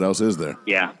 What else is there?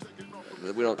 Yeah.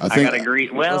 We don't. I got to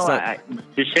agree. Well,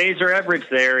 DeShays or Everett's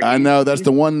there. I know that's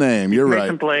the one name. You're right.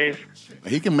 Some plays.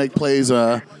 He can make plays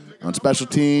on special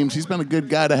teams. He's been a good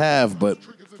guy to have, but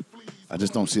I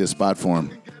just don't see a spot for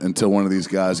him until one of these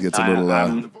guys gets a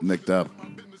little nicked up.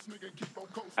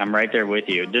 I'm right there with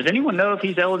you. Does anyone know if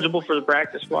he's eligible for the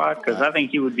practice squad? Because I think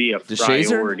he would be a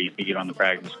priority to get on the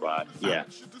practice squad. Yeah.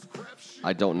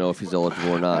 I don't know if he's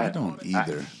eligible or not. I don't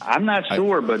either. I'm not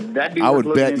sure, but that'd be I worth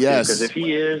would bet into, yes. Because if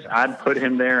he is, I'd put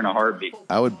him there in a heartbeat.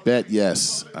 I would bet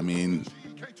yes.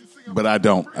 But I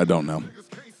don't know.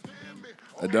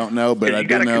 I don't know, but I do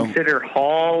know. You got to consider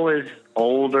Hall is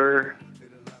older,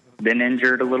 been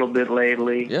injured a little bit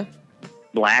lately. Yeah.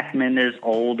 Blackman is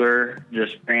older,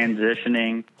 just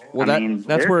transitioning. Well, that's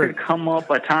there where could come up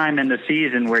a time in the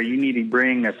season where you need to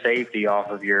bring a safety off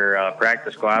of your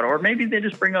practice squad, or maybe they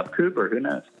just bring up Cooper. Who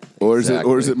knows? Or is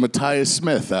it Matthias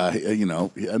Smith? I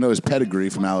know his pedigree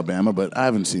from Alabama, but I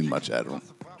haven't seen much out of him.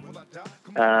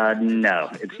 No,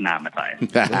 it's not Matthias.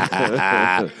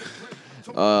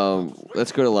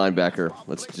 Let's go to linebacker.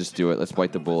 Let's just do it. Let's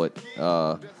bite the bullet.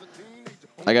 I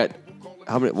got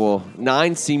how many? Well,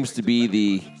 9 seems to be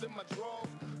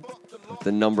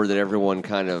the number that everyone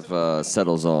kind of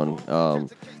settles on.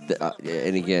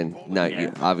 And again,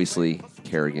 obviously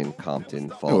Kerrigan,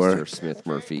 Compton, Foster, Smith,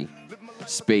 Murphy,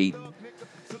 Spate.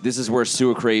 This is where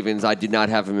Sua Cravens. I did not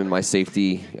have him in my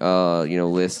safety,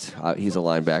 list. He's a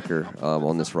linebacker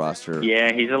on this roster.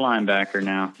 Yeah, he's a linebacker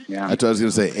now. Yeah, that's what I was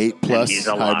going to say.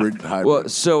 8+ hybrid. Well,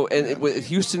 so and with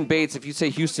Houston Bates, if you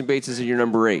say Houston Bates is your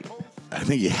number 8, I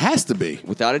think he has to be.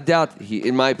 Without a doubt,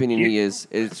 in my opinion, he is.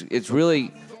 It's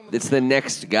really the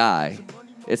next guy.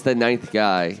 It's the 9th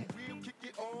guy.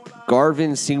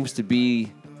 Garvin seems to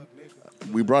be.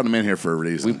 We brought him in here for a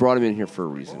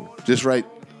reason. Just write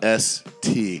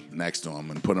ST next to him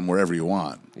and put him wherever you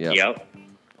want. Yep. Yep.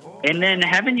 And then,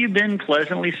 haven't you been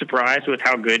pleasantly surprised with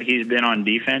how good he's been on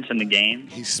defense in the game?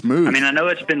 He's smooth. I mean, I know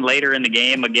it's been later in the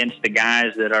game against the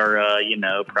guys that are,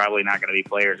 probably not going to be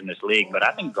players in this league, but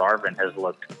I think Garvin has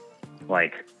looked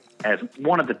like as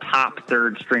one of the top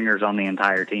third stringers on the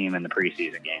entire team in the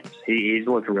preseason games. He's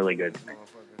looked really good to me.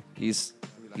 He's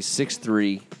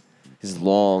 6'3". He's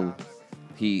long.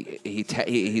 He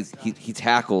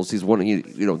tackles. He's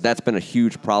one. That's been a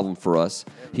huge problem for us.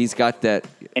 He's got that.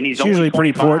 And he's It's usually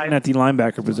pretty 25. important at the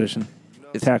linebacker position.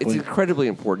 It's Tackling. incredibly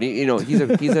important.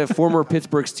 He's a former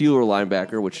Pittsburgh Steeler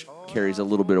linebacker, which carries a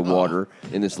little bit of water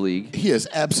in this league. He has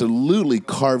absolutely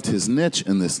carved his niche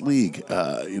in this league,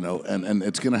 and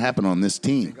it's going to happen on this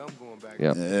team.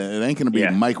 Yeah, it ain't going to be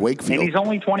Mike Wakefield. And he's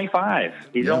only 25.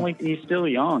 He's still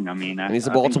young. I mean, and he's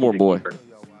a Baltimore boy.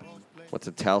 What's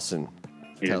a Towson?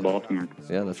 He's Baltimore.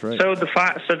 Yeah, that's right. So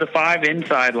the five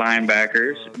inside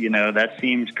linebackers, that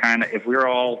seems kind of, if we're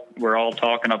all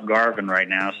talking up Garvin right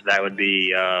now, so that would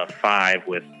be 5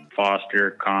 with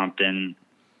Foster, Compton,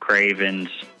 Cravens,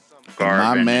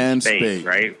 Garvin, my man and Spate, Spate,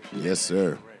 right? Yes,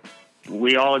 sir.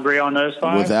 We all agree on those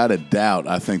 5? Without a doubt,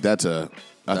 I think that's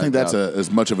as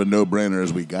much of a no-brainer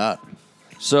as we got.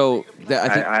 So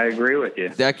I agree with you.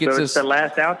 That gets it's us the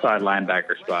last outside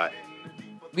linebacker spot.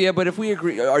 Yeah, but if we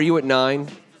agree, are you at 9?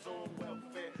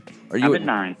 I'm at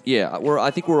 9. Yeah,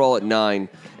 I think we're all at 9.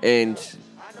 And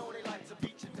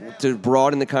to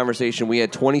broaden the conversation, we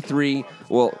had 23.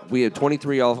 Well, we had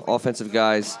 23 offensive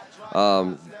guys.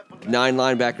 9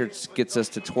 linebackers gets us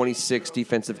to 26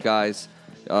 defensive guys.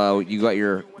 You got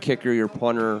your kicker, your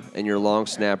punter, and your long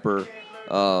snapper.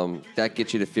 That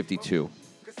gets you to 52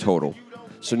 total.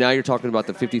 So now you're talking about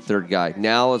the 53rd guy.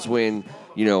 Now is when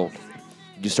you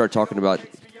start talking about,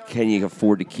 can you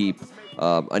afford to keep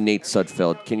a Nate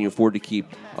Sudfeld? Can you afford to keep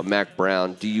a Mac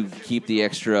Brown? Do you keep the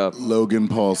extra Logan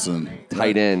Paulson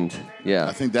tight end? Yeah,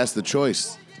 I think that's the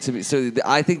choice.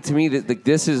 I think to me that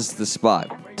this is the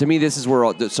spot. To me, this is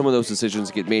where some of those decisions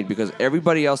get made, because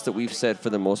everybody else that we've said for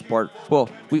the most part, well,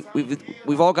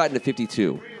 we've all gotten to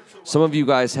 52. Some of you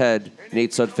guys had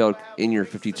Nate Sudfeld in your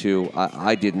 52.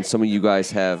 I didn't. Some of you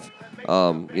guys have,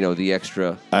 the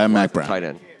extra. I have Mac Brown. Tight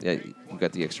end. Yeah, you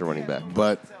got the extra running back.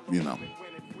 But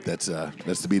that's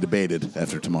to be debated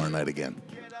after tomorrow night again.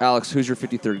 Alex, who's your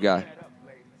 53rd guy?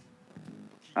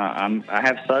 I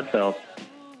have Sudfeld.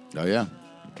 Oh yeah,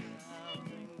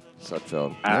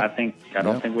 Sudfeld. I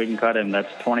don't think we can cut him.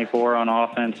 That's 24 on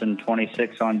offense and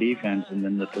 26 on defense, and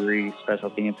then the 3 special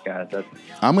teams guys.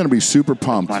 I'm going to be super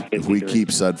pumped if we 53. keep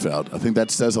Sudfeld. I think that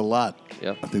says a lot.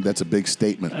 Yep. I think that's a big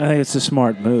statement. I think it's a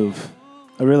smart move.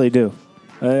 I really do.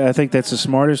 I think that's the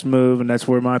smartest move, and that's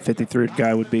where my 53rd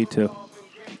guy would be too.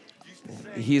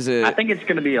 I think it's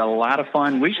going to be a lot of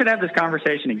fun. We should have this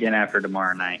conversation again after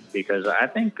tomorrow night, because I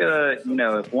think,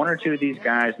 if one or two of these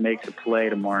guys makes a play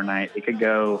tomorrow night, it could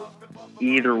go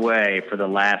either way for the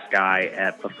last guy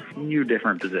at a few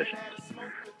different positions.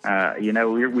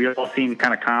 We all seem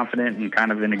kind of confident and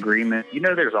kind of in agreement.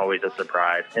 There's always a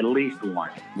surprise, at least one.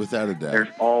 Without a doubt. There's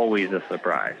always a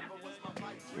surprise.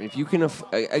 If you can,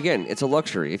 again, it's a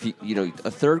luxury. If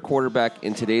a third quarterback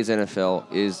in today's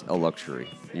NFL is a luxury.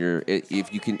 You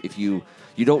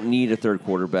don't need a third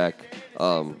quarterback.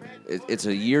 It's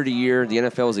a year to year. The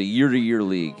NFL is a year to year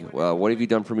league. What have you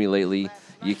done for me lately?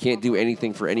 You can't do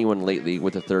anything for anyone lately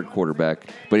with a third quarterback.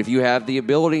 But if you have the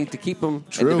ability to keep him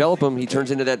and develop him, he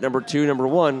turns into that number 2, number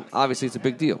 1. Obviously, it's a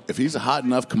big deal. If he's a hot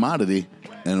enough commodity,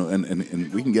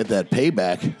 and we can get that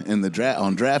payback in the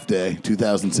on draft day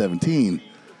 2017.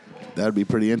 That would be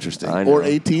pretty interesting. Or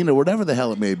 18 or whatever the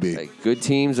hell it may be. Good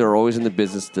teams are always in the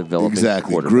business of developing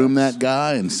quarterbacks. Groom that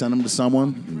guy and send him to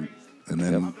someone. And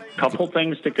then couple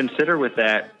things to consider with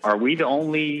that. Are we the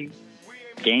only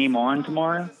game on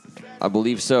tomorrow? I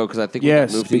believe so, because I think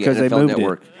yes, we moved to the because NFL they moved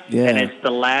Network. It. Yeah. And it's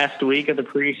the last week of the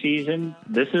preseason.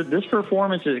 This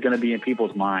performance is going to be in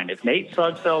people's mind. If Nate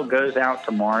Sudfeld goes out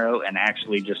tomorrow and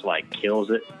actually just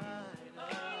kills it,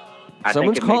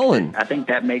 Someone's calling. I think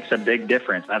that makes a big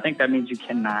difference. I think that means you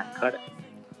cannot cut it.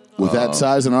 With that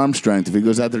size and arm strength, if he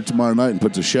goes out there tomorrow night and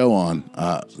puts a show on,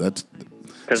 that's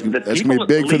going to be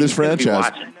big for this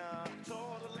franchise.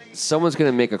 Someone's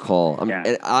going to make a call.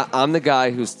 I'm the guy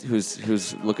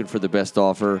who's looking for the best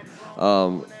offer.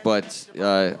 But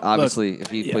obviously,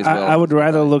 if he plays well, I would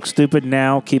rather look stupid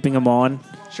now keeping him on.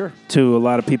 Sure. To a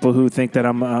lot of people who think that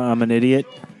I'm an idiot,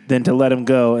 than to let him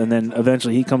go and then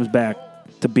eventually he comes back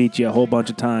to beat you a whole bunch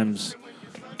of times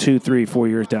 2, 3, 4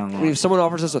 years down the line. If someone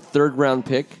offers us a 3rd round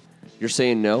pick, you're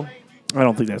saying no? I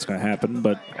don't think that's going to happen,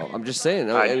 but I'm just saying.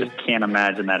 I just can't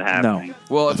imagine that happening. no.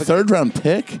 Well, A third-round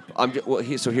pick?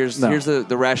 Here's No.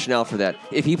 the rationale for that.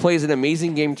 If he plays an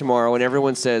amazing game tomorrow and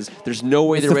everyone says there's no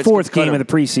way It's the the Redskins fourth cut game him, of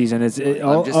the preseason.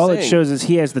 All just it saying. shows is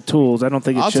he has the tools. I don't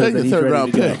think it I'll shows take that the he's ready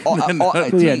third-round to go.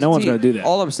 pick. Yeah, no one's gonna do that.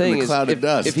 All I'm saying The is, cloud of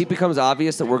dust. if he becomes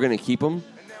obvious that we're going to keep him,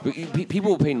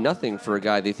 people will pay nothing for a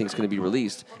guy they think is going to be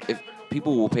released. If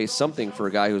people will pay something for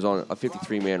a guy who's on a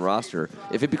 53-man roster,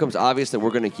 if it becomes obvious that we're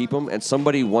going to keep him and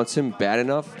somebody wants him bad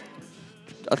enough,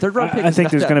 a third-round pick. I think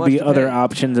is there's not going that to be much other pay.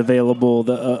 options available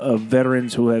of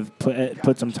veterans who have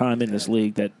put some time in this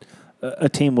league that a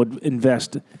team would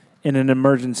invest in an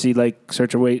emergency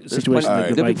situation like the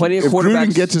There'll be Vikings. plenty of If quarterbacks.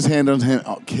 Gruden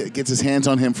gets his hands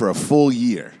on him for a full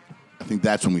year, I think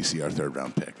that's when we see our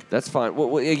third-round pick. That's fine.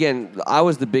 Well, again, I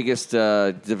was the biggest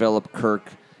develop Kirk,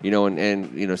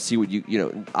 and see what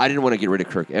I didn't want to get rid of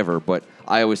Kirk ever, but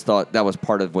I always thought that was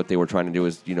part of what they were trying to do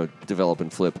is, develop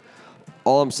and flip.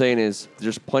 All I'm saying is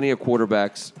there's plenty of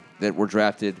quarterbacks that were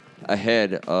drafted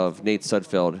ahead of Nate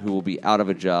Sudfeld who will be out of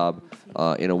a job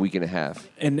in a week and a half.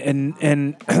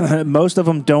 And most of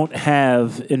them don't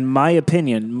have, in my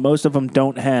opinion,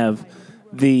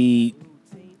 the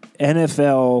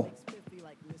NFL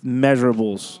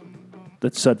measurables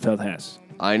that Sudfeld has.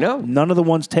 I know. None of the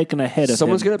ones taken ahead of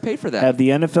Someone's him going to pay for that. have the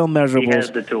NFL measurables. He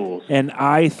has the tools. And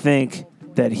I think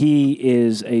that he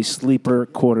is a sleeper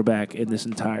quarterback in this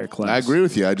entire class. I agree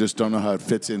with you. I just don't know how it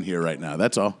fits in here right now.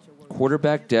 That's all.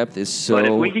 Quarterback depth is so But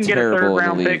if we can get a terrible third in the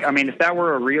round league. pick, I mean, if that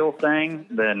were a real thing,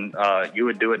 then you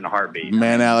would do it in a heartbeat.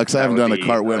 Man, Alex, I That haven't would done a be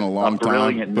cartwheel in a long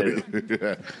brilliant time.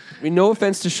 move. I mean, no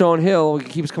offense to Sean Hill, he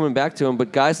keeps coming back to him,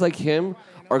 but guys like him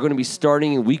are going to be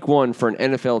starting in week 1 for an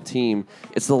NFL team.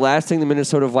 It's the last thing the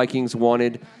Minnesota Vikings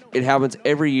wanted. It happens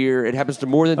every year. It happens to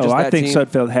more than just that I think team.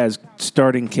 Sudfeld has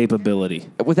starting capability.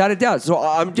 Without a doubt. So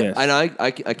Yes. and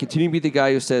I continue to be the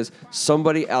guy who says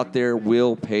somebody out there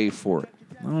will pay for it.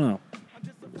 I don't know.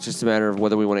 It's just a matter of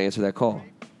whether we want to answer that call.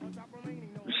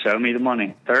 Show me the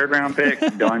money. Third round pick,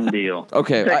 done deal.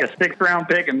 Okay, Take a sixth round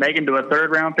pick and make into a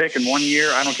third round pick in 1 year.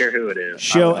 I don't care who it is.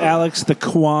 Show Alex the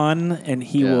Quan, and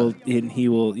he Yeah.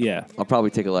 will. Yeah. I'll probably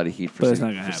take a lot of heat for, But it's not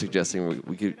gonna happen. suggesting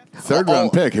we could.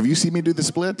 Third-round pick. Have you seen me do the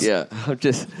splits? Yeah, I'm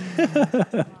just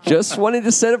wanted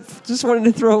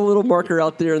to throw a little marker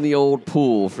out there in the old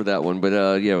pool for that one. But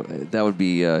that would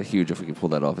be huge if we could pull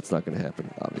that off. It's not going to happen,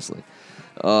 obviously.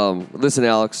 Listen,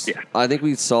 Alex, Yeah. I think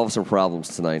we solved some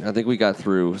problems tonight. I think we got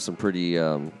through some pretty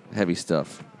heavy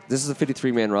stuff. This is a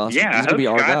 53-man roster. Yeah, These I are going to hope be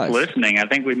our Scott's guys. listening. I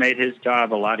think we made his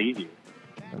job a lot easier.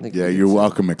 I think Yeah, we you're did.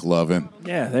 welcome, McLovin.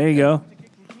 Yeah, there you go.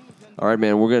 All right,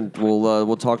 man.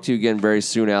 We'll talk to you again very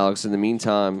soon, Alex. In the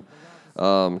meantime,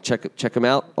 check him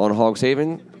out on Hogs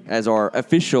Haven as our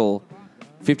official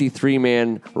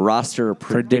 53-man roster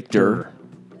predictor.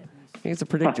 I think it's a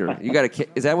predictor.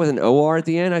 Is that with an OR at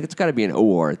the end? It's got to be an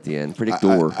OR at the end.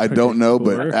 Predictor. I don't know,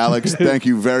 but Predictor. Alex, thank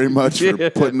you very much for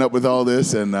putting up with all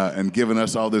this and giving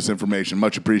us all this information.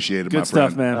 Much appreciated, my Good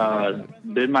stuff, friend. man.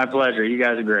 Been my pleasure. You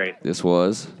guys are great. This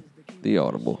was the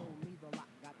Audible.